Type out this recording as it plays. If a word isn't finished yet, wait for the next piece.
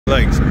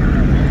Like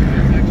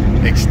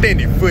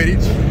extended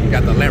footage.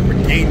 Got the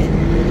Lamborghini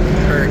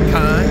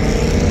Huracan.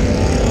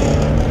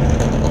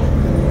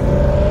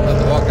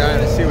 Let's walk down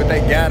and see what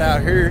they got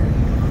out here.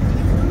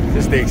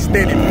 Just the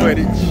extended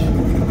footage.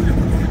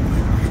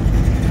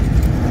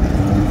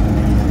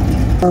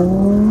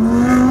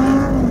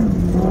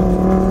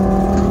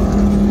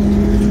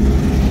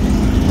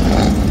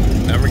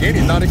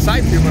 Lamborghinis don't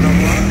excite people no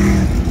more.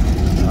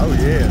 Oh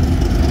yeah.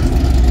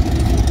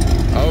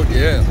 Oh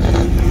yeah.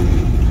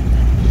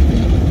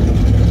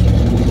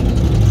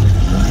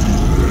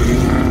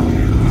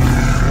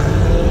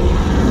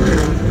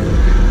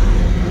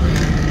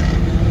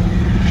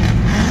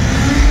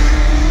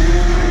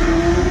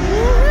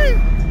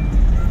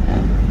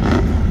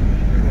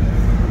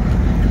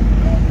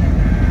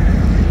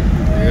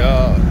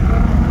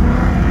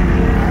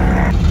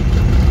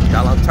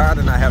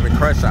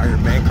 Crush out here,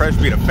 man. Crush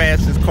be the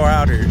fastest car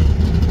out here.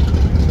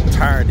 I'm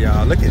tired,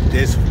 y'all. Look at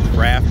this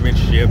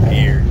craftsmanship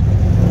here.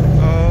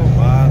 Oh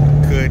my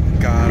good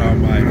God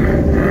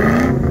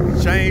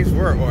Almighty. James,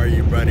 where are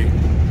you, buddy?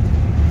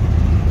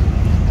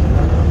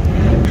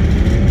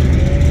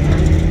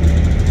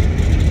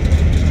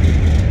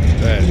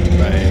 That's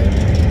bad.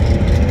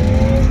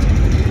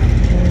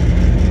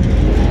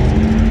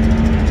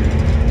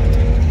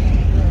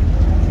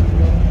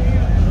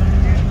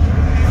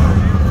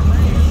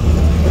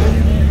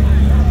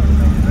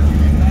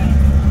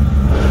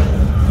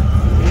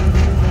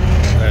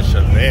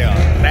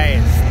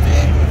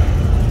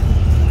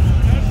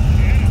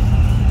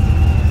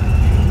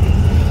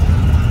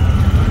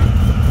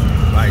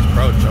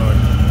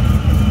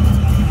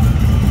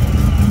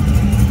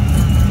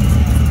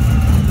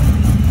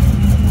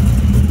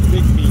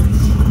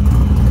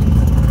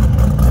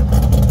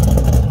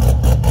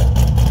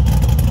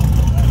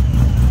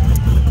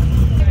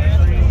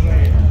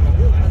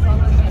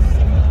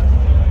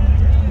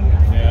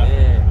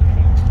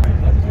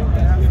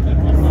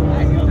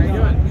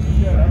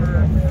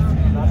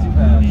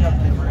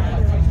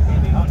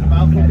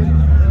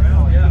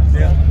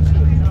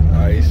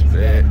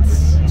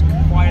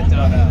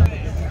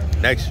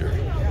 Next year,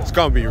 it's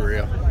gonna be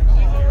real.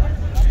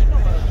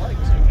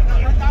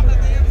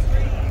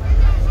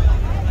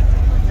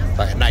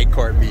 Like a night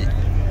court meet.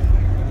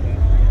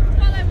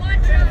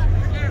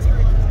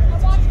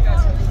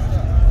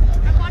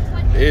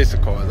 Here's the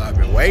cars I've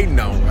been waiting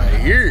on right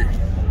here.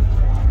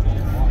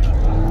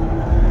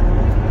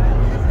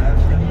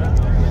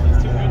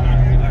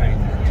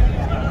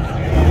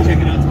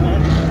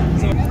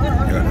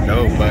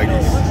 No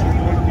buggies.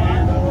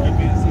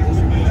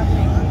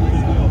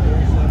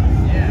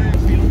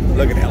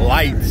 Look at that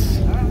lights.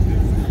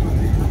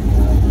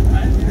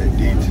 That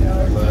detail. I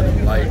love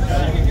them lights.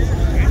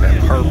 That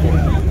purple.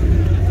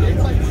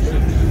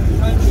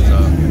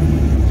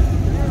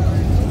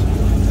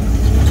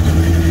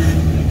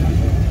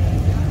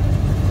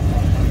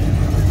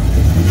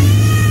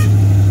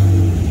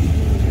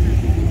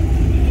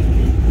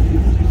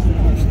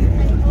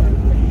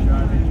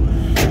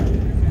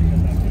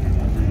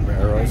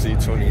 Barrel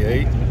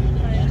Z28.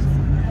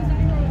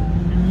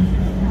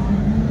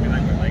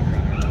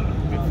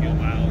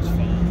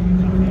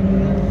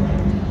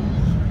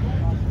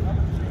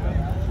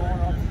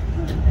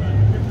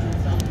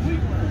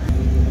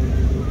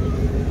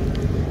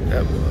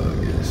 That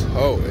mug is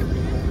hoeing.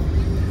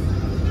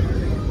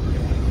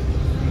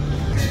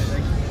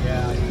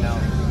 Yeah, no.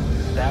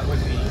 That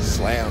would be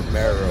Slam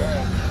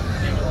barrel.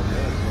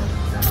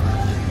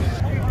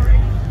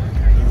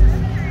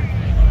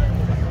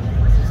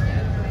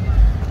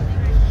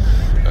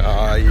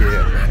 Oh yeah,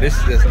 man. This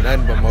is just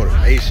nothing but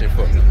motivation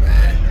for me,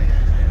 man.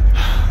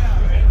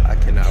 I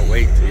cannot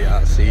wait till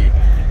y'all see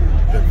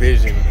the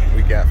vision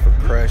we got for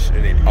Crush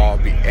and it all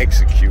be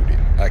executed.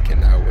 I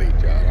cannot wait,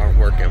 y'all. I'm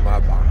working my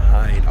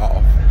behind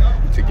off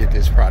to get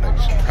this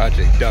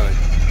project done.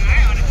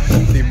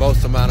 The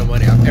most amount of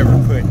money I've ever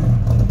put in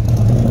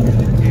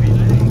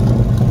anything.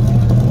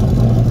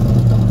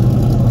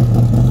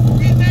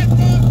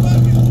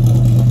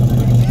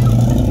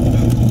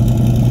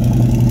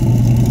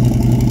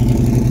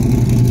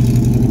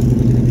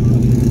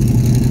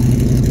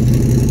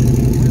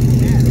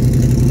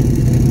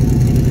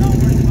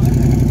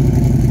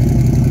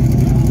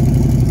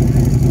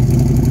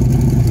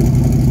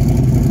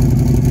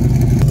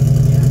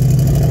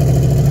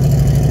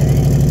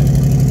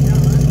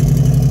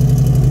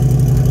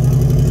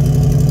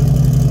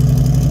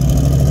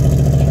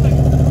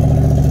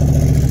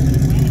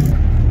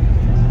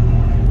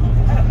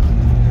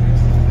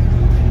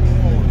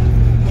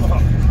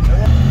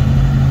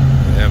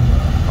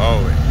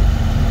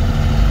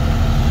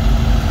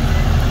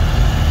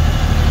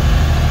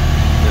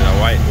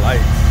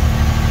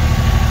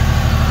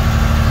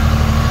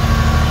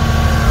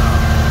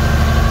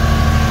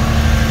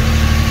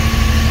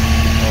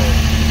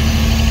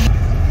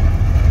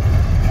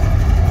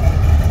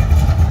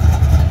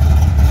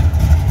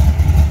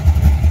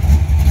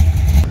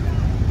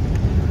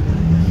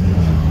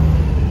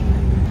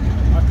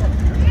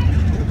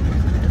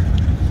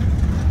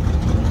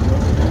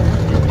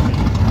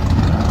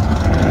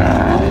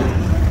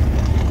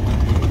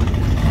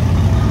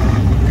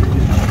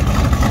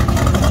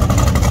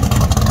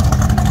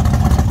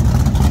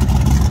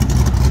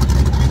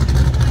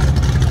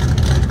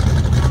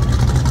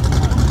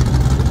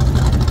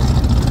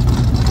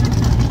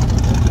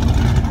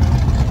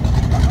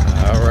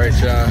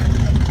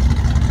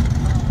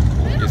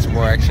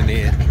 traction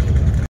in.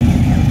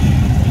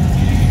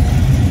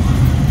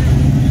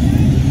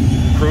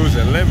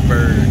 Cruising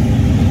Linbergh.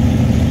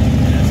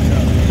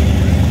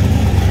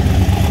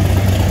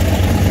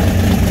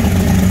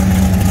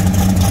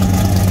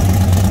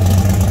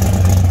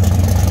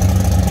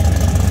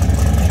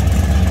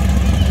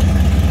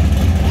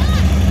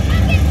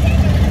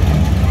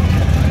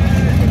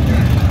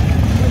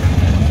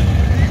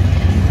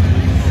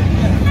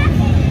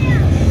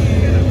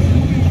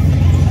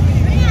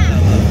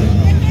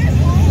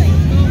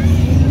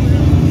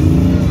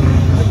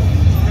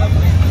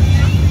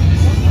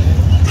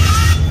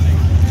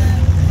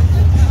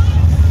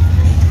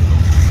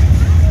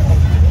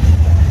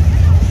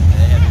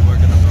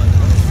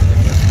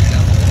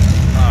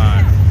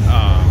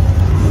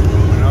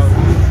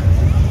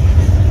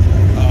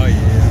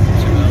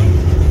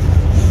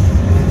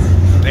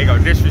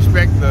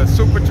 Disrespect the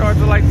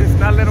supercharger like this,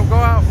 not let them go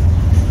out.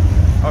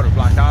 Oh, to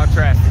block all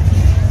traffic.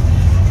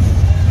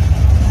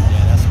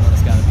 Yeah, that's the one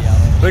that's got to be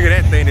out. Look at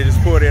that thing that just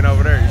pulled in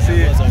over there. You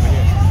see it? It was over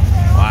here.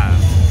 Wow.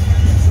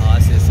 Oh, I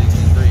said 63.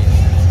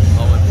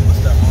 Oh, wait, what's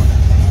that on?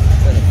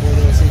 Is that a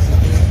 4-door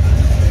 63?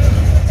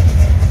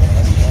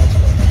 That's a large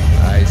one.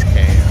 Nice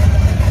cam.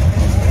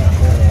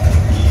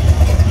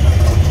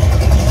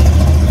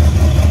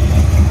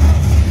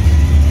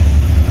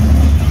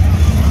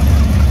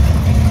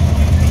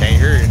 Can't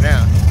hear it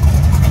now.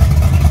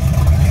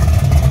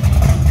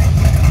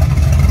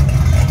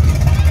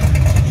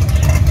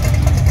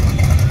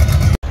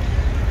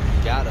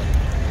 Got him.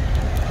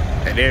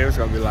 And then it's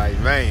gonna be like,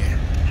 man,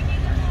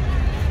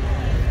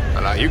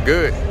 I'm like, you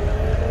good. This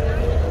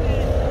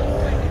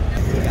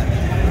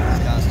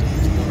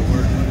costume's going to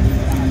work.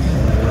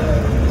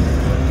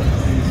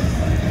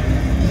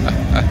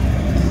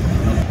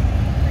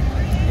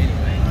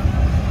 Anyway.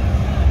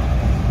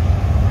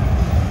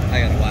 I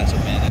gotta watch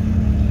it, man.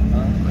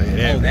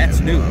 Yeah, Oh, that's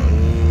man. new.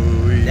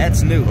 Oh, yeah.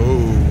 That's new.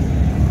 Oh.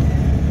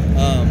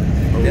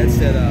 That's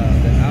that the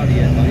Audi.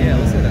 Oh yeah,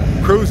 what's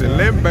that? Cruising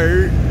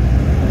Linbergh.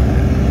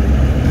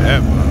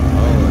 That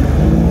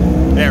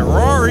boy. That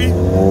Rory.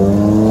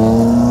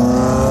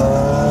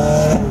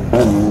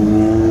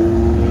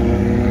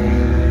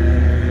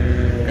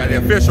 Got the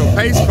official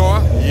pace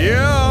car.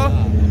 Yeah.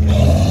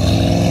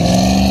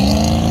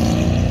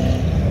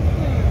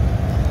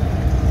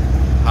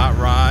 Hot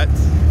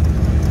rods.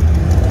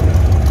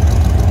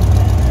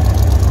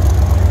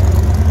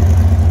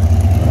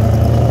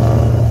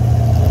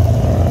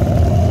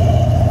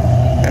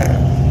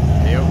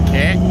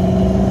 Hellcat.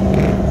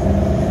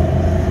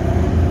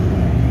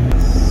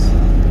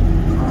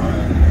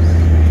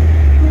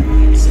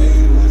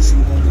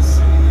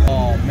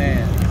 Oh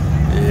man.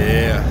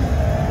 Yeah.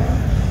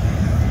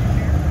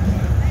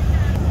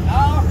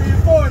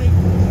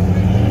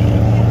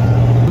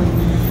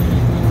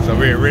 So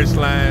we're at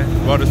Richline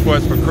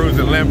Motorsports for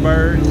Cruising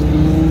Linbergh.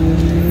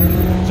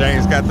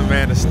 James got the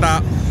man to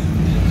stop.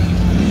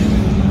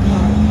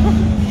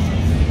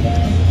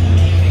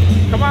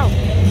 Come on.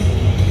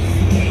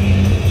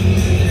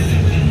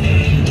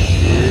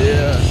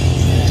 Yeah.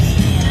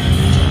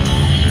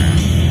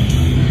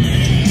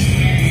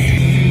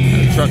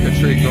 The truck or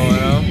treat going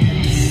on.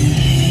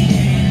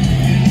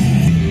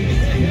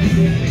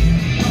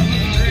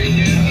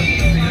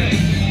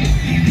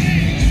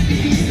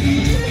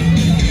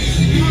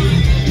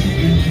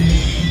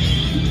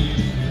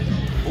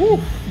 Ooh,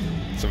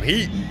 some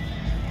heat.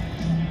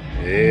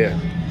 Yeah.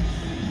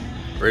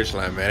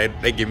 Richline, man,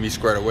 they get me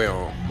squared away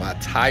on my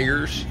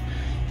tires.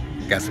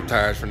 Got some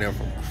tires from them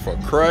for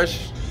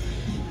Crush.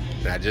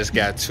 And I just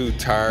got 2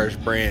 tires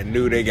brand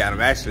new. They got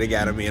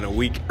them in a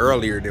week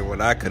earlier than when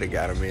I could have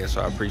got them in,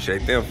 so I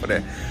appreciate them for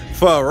that.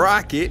 For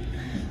Rocket,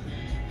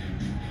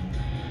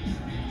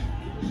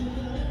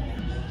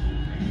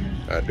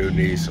 I do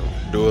need some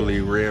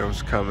dually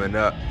rims coming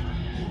up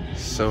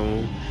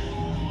soon.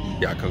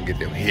 Y'all come get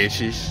them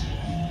hitches.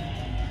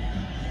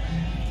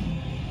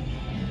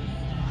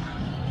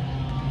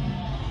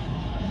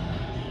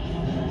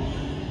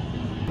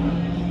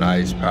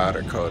 Nice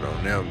powder coat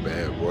on them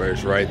bad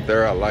boys right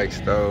there. I like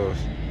those.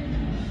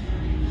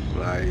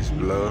 Nice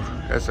blue.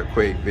 That's a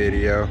quick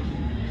video.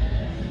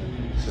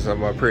 Since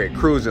I'm up here at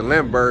Cruising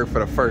Linbergh for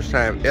the first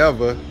time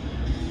ever.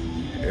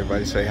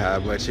 Everybody say how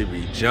much he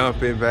be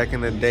jumping back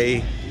in the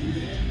day.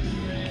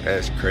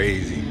 That's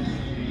crazy.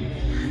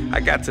 I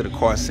got to the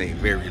car scene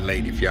very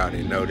late, if y'all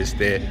didn't notice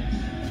that.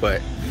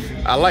 But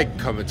I like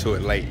coming to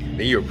it late.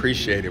 Then you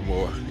appreciate it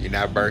more. You're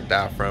not burnt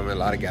out from it. A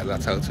lot of guys I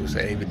talk to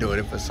say they've been doing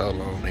it for so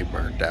long, they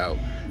burnt out.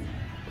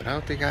 But I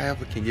don't think I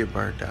ever can get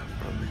burnt out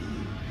from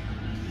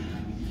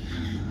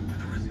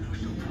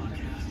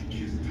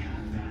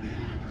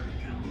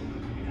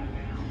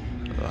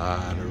it. A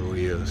lot of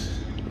wheels,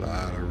 a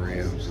lot of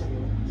rims.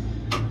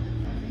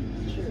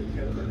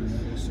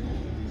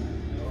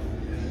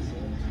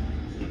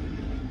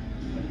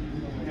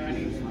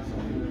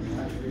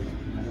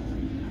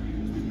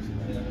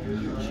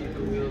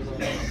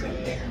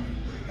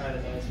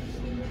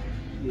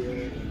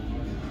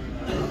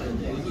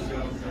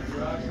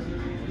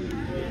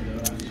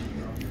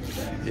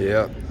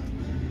 Yep.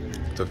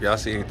 So if y'all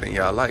see anything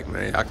y'all like,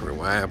 man, y'all can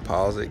rewind,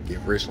 pause it,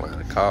 give Richland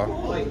a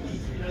call.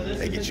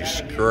 They get you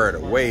squared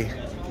away.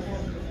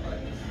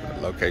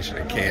 Location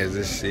in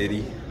Kansas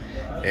City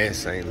and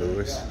St.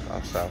 Louis,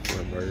 off South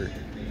Linbergh.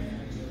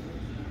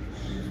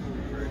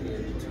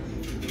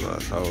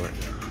 Let's hold it.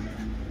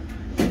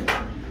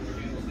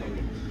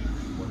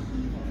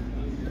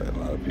 Got a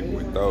lot of people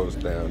with those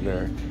down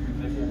there.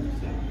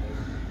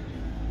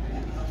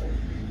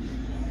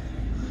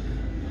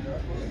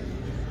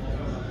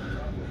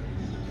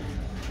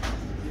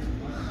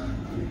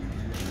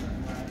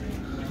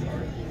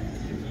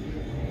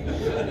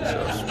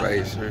 So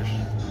spacers.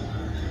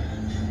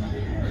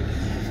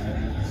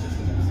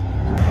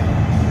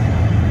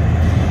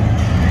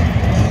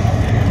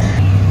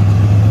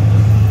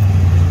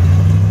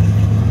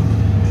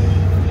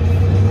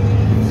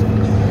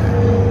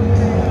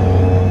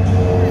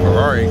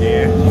 Ferrari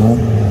again.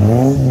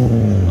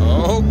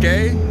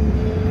 Okay.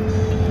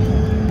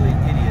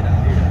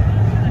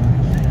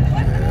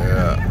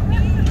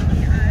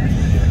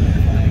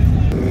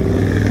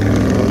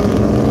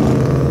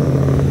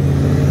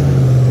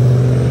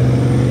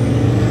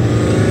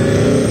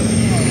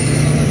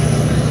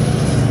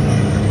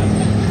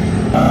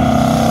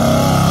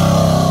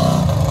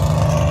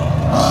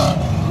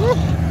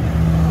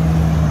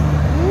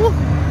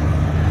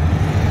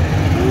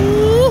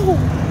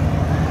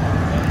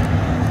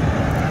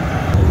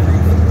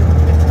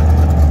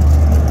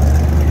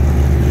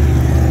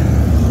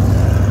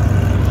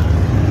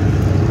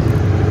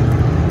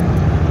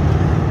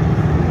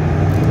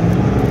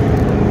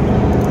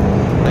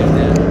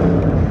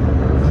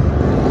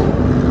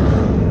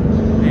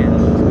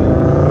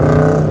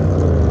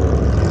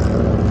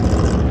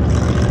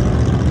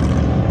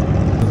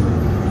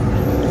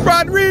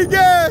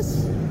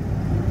 Rodriguez!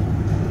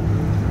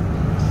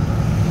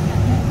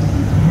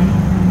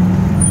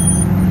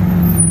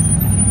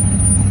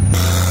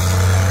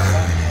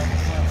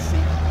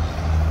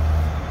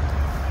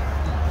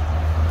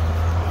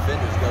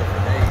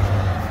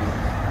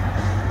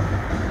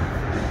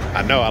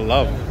 I know, I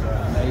love them.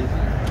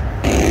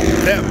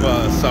 That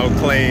mug's so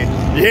clean.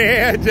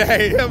 Yeah,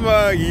 Jay, that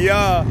mug,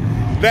 yeah.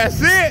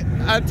 That's it.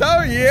 I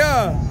told you,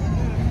 yeah.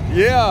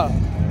 Yeah.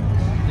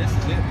 This is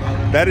it,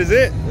 brother. That is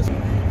it.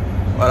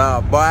 What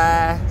up,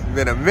 boy? It's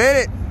been a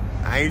minute.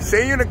 I ain't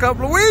seen you in a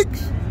couple of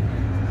weeks.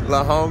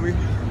 Little homie.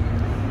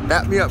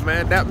 Dap me up,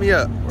 man. Dap me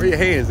up. Where your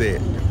hands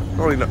at?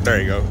 Only no, there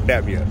you go.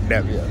 Dap me up.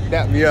 Dap me up.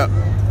 Dap me up.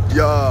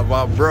 Yeah,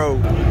 my bro.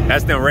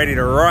 That's them ready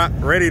to rock,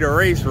 ready to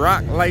race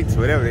rock lights,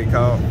 whatever they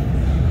call.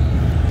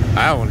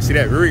 I want to see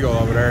that Regal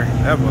over there.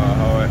 That mug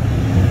hard.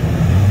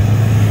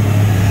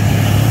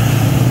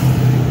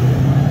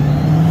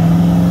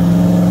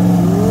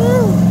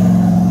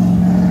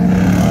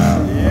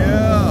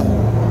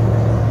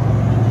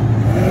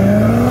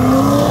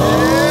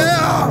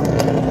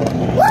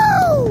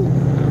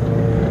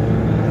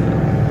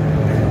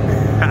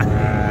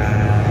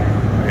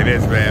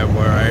 This bad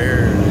boy right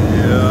here.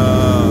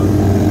 Yeah.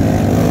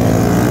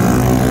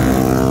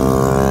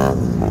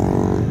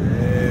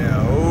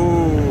 Yeah.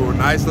 Oh,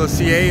 nice little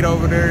C8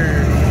 over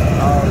there.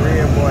 Oh,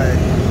 red boy.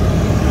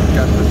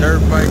 Got the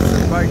dirt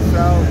bikes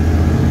out.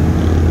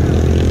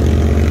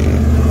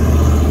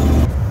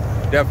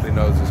 Definitely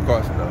knows his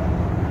car stuff.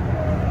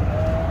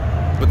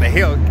 But the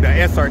hell, the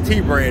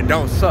SRT brand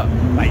don't suck.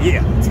 Like,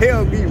 yeah,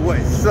 tell me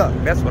what suck.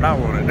 That's what I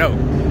want to know.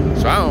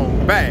 So I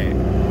don't buy it.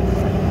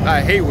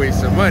 I hate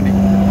wasting money.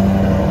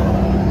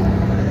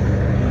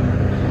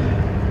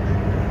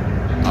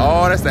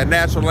 Oh, that's that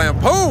Natural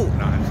Lampoon.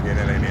 No, I'm just kidding,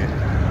 that ain't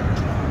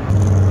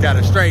it. Got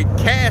a straight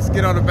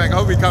casket on the back. I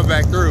hope he come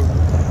back through.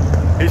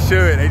 He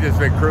should. They just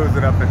been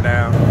cruising up and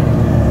down.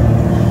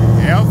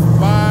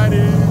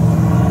 Everybody.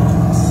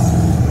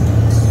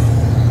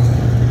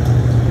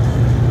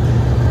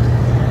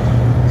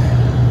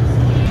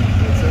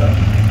 What's up?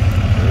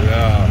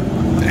 Yeah.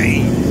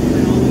 Dang.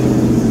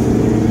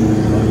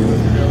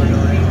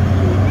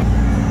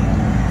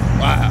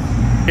 Wow.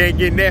 Can't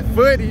get that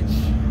footage.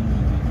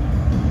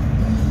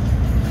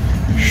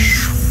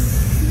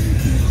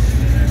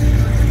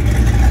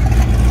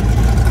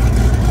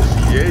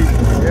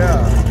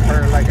 Yeah,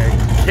 purring like a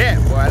cat,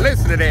 boy.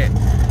 Listen to that.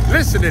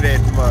 Listen to that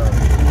mug.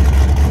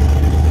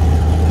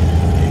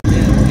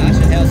 Yeah, I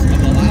should have some.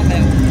 Well, I'll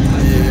have.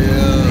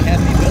 Yeah. They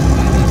have me built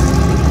by this.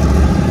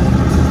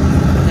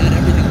 Not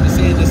everything I'm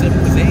saying just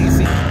because they ain't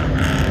seen.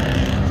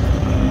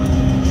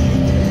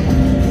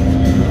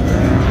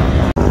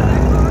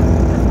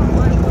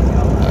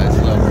 Nice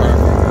little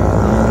perfect.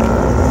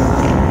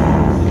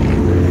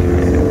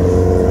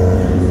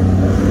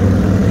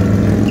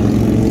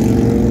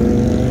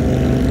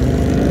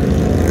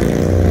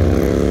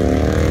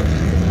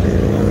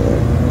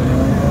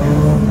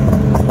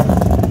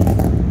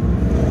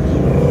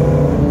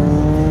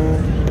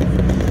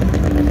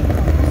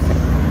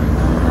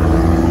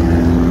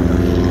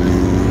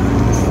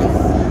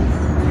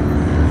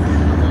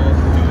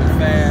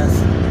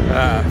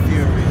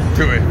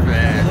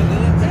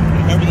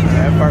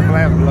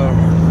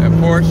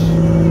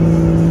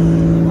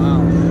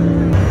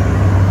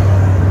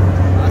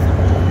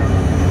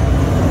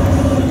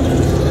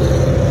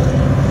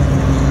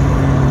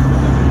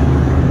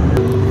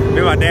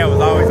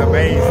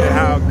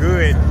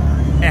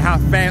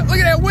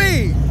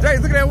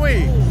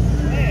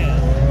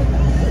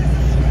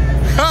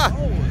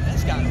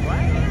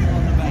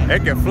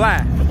 It can fly.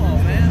 Come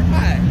on, man.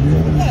 Why?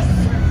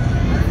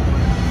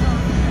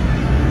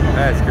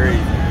 That's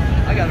crazy.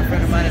 I got a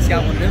friend of mine that's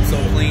got one of them so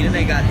clean, and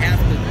they got half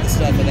the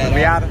stuff of that.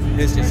 Miata?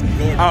 It's just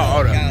Gordon. Oh,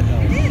 hold on. God,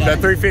 no. The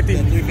 350?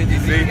 The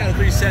 350Z. He got a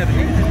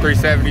 370.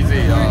 370Z.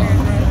 Oh,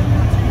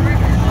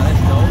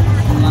 that's dope.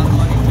 A lot of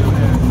money too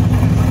there.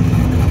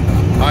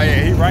 Oh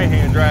yeah, he right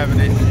hand driving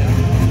it.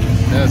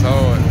 That's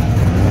hard.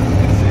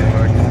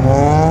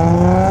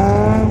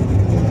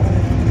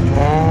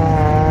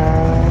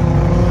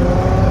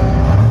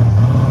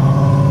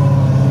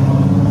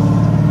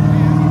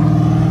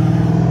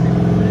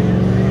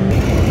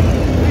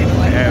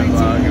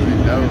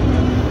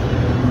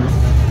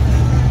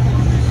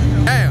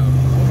 Damn.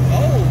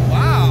 Oh,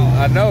 wow.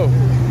 I know.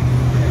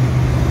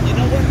 You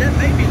know what? That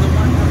may be the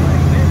one I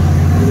like there.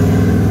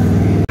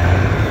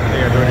 They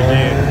gotta do it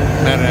again.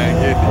 Now that I ain't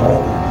getting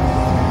it.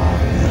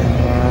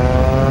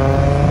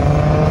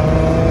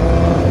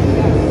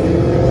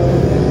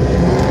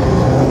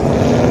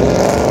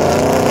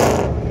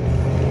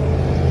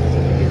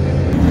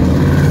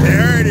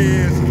 There it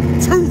is.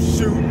 2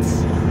 shoots.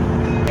 Is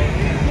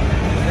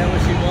that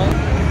what she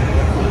wants?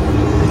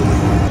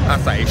 I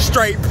say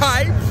straight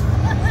pipes.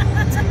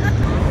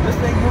 This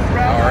thing move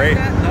around All right. like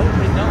that? No,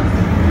 it don't.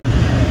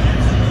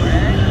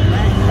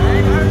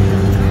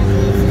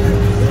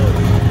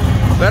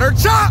 Let her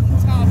chop.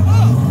 Top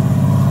up.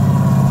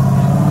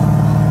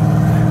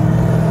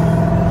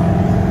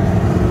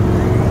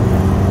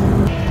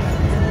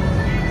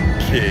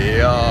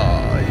 Yeah.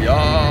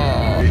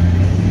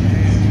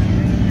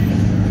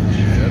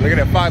 Look at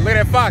that fox. Look at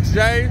that fox,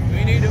 James.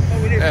 We need that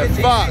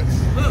 15 fox.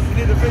 Look, we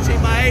need a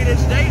 15 by 8 inch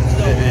Dayton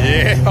though.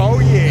 Yeah. Oh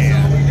yeah.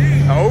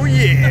 That's all we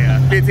need. Oh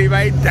yeah. 15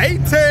 by 8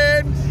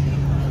 Dayton.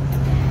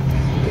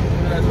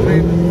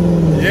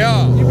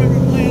 Yeah. You remember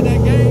playing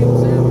that game,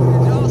 Sam?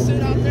 Did y'all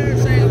sit out there and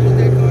say I put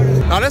that card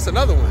in? Oh, that's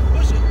another one.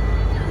 Push it.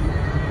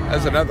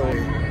 That's another one.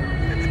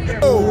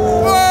 Oh.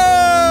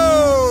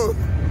 Whoa.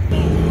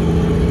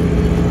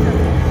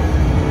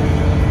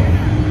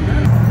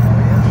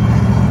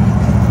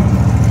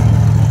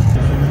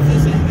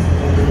 Is it?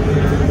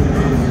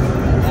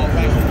 All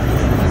right.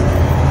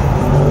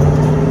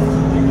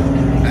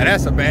 Now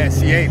that's a bad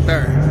C8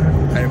 there.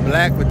 And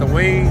black with the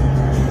wing.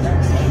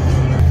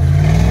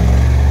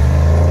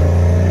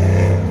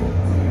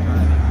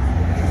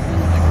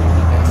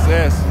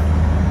 This.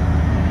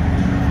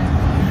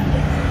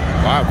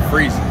 Wow, I'm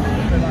freezing.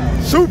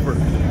 Super.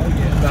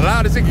 The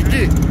loudest it can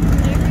get.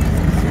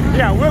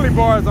 Yeah, Willie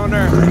bars on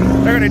there.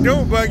 They're gonna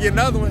do buggy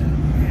another one.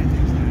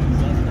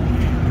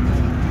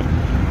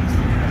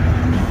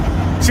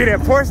 See that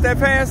Porsche that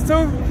passed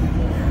too?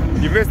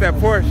 You missed that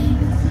Porsche.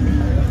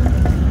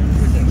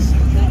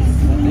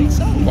 I think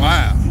so.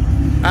 Wow.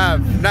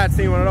 I've not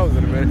seen one of those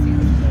in a minute.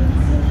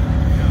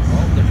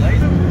 Oh, the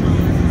Blazer?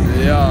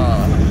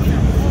 Yeah.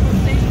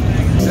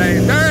 Say,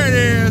 there it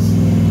is.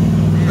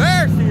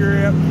 There she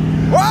ripped.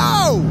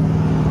 Whoa!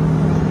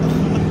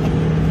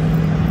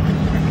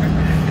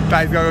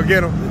 Thought he's gonna go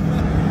get him.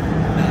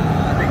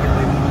 Nah, I think it's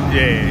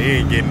Yeah, he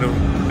ain't getting them.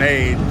 They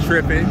ain't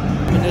tripping.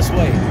 coming this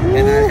way.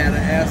 And I had an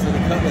ass of the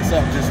cutlass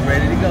up just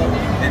ready to go.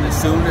 And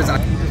as soon as I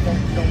just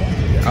don't want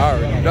to. I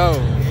already know.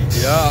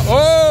 Yeah.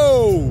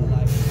 Oh!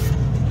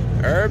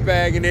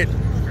 Airbagging it.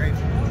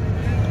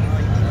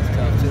 That's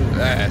tough too.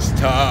 That's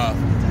tough.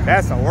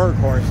 That's a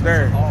workhorse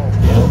there. Oh,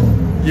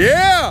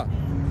 Yeah!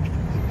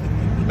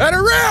 Let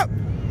her rip!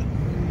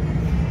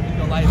 you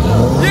gonna light it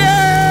up.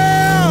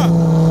 Yeah!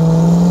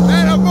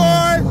 That a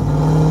boy!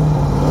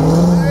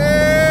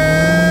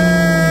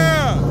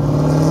 Yeah!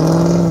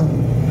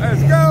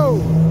 Let's go!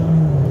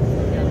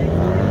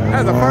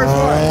 That's the first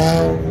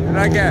one that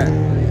I got.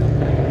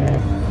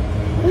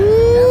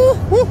 Woo!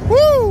 Woo!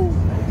 Woo!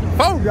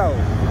 Fogo!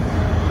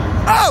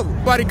 Oh!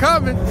 Buddy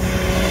coming!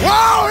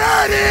 Whoa!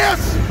 There it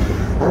is!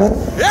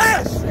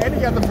 Yes! And he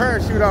got the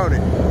parachute on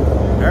it.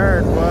 There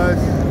it was.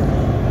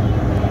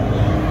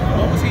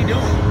 What was he doing?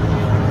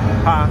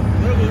 Huh?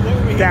 What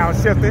were we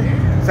Downshifting.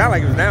 Sound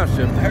like it was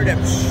downshifting. I heard that.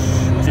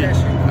 What's that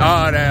shit?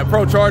 The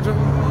Pro Charger.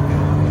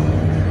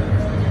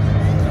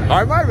 Oh,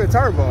 it might have been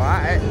turbo.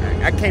 I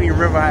can't even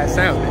remember how it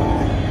sounded.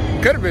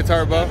 Could have been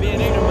turbo. Being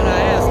ignorant when I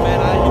asked, man,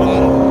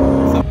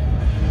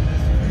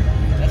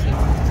 that's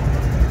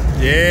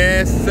it.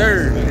 Yes,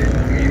 sir.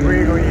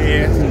 Wiggle,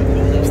 yes.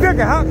 Still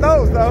can hop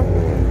those though.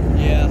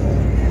 Yeah.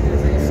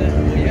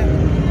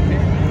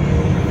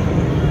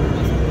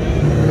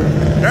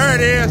 There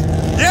it is.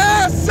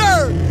 Yes,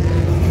 sir.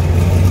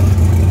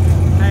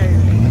 Hey.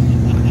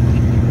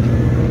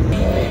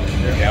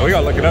 Yeah, we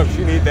gotta look it up.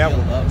 She need that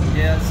one.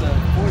 Yeah, it's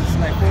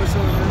like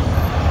 4-cylinder.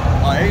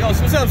 Oh, there you go.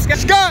 What's up, Scott?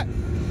 Scott.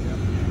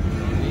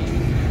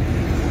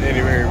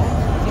 Anyway.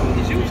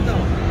 His juice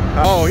though.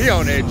 Oh, he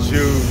on that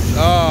juice.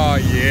 Oh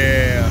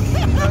yeah.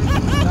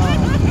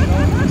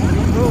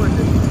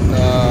 I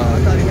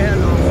thought he had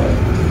on.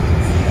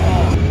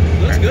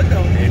 Oh, looks good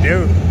though. They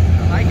do.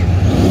 I like it.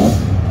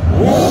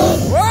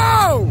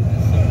 Whoa!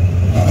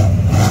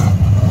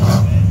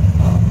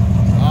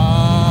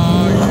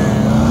 Oh yeah.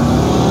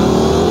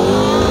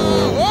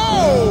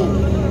 Whoa!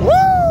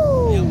 Woo!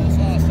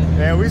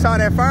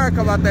 that fire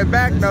come out that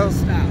back though.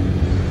 Stop.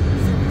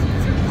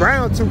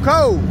 Ground too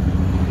cold.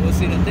 Well,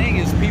 see, the thing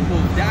is, people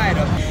died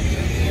up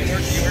here. You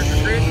work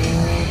for Chris?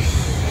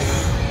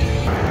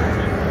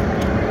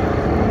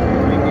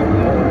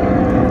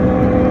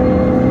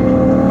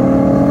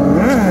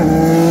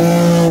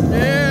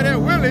 Yeah,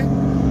 that Willie.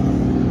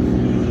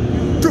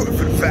 Do it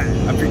for the fact.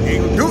 I think they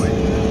gonna do it.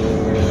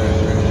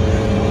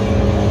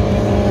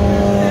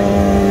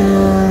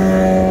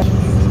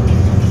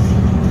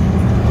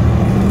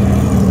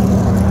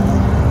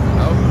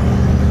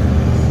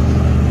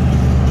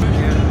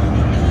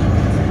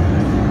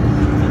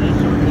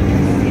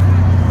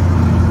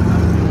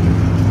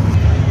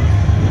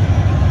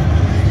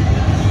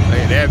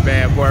 That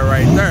bad boy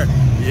right there.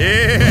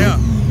 Yeah,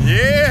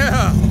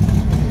 yeah.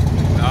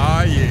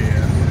 Oh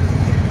yeah.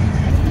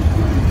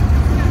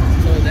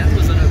 So that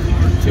was a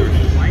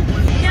white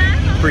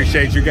one?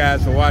 Appreciate you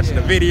guys for watching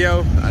the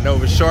video. I know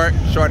it was short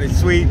and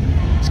sweet.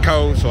 It's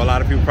cold, so a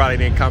lot of people probably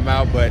didn't come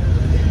out, but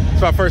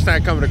it's my first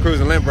time coming to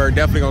cruise in Linbergh.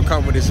 Definitely gonna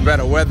come with this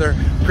better weather.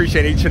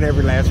 Appreciate each and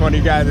every last one of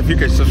you guys. If you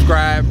could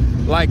subscribe,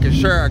 like, and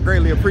share, I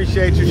greatly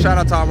appreciate you. Shout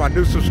out to all my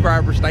new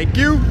subscribers. Thank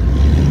you.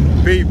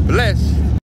 Be blessed.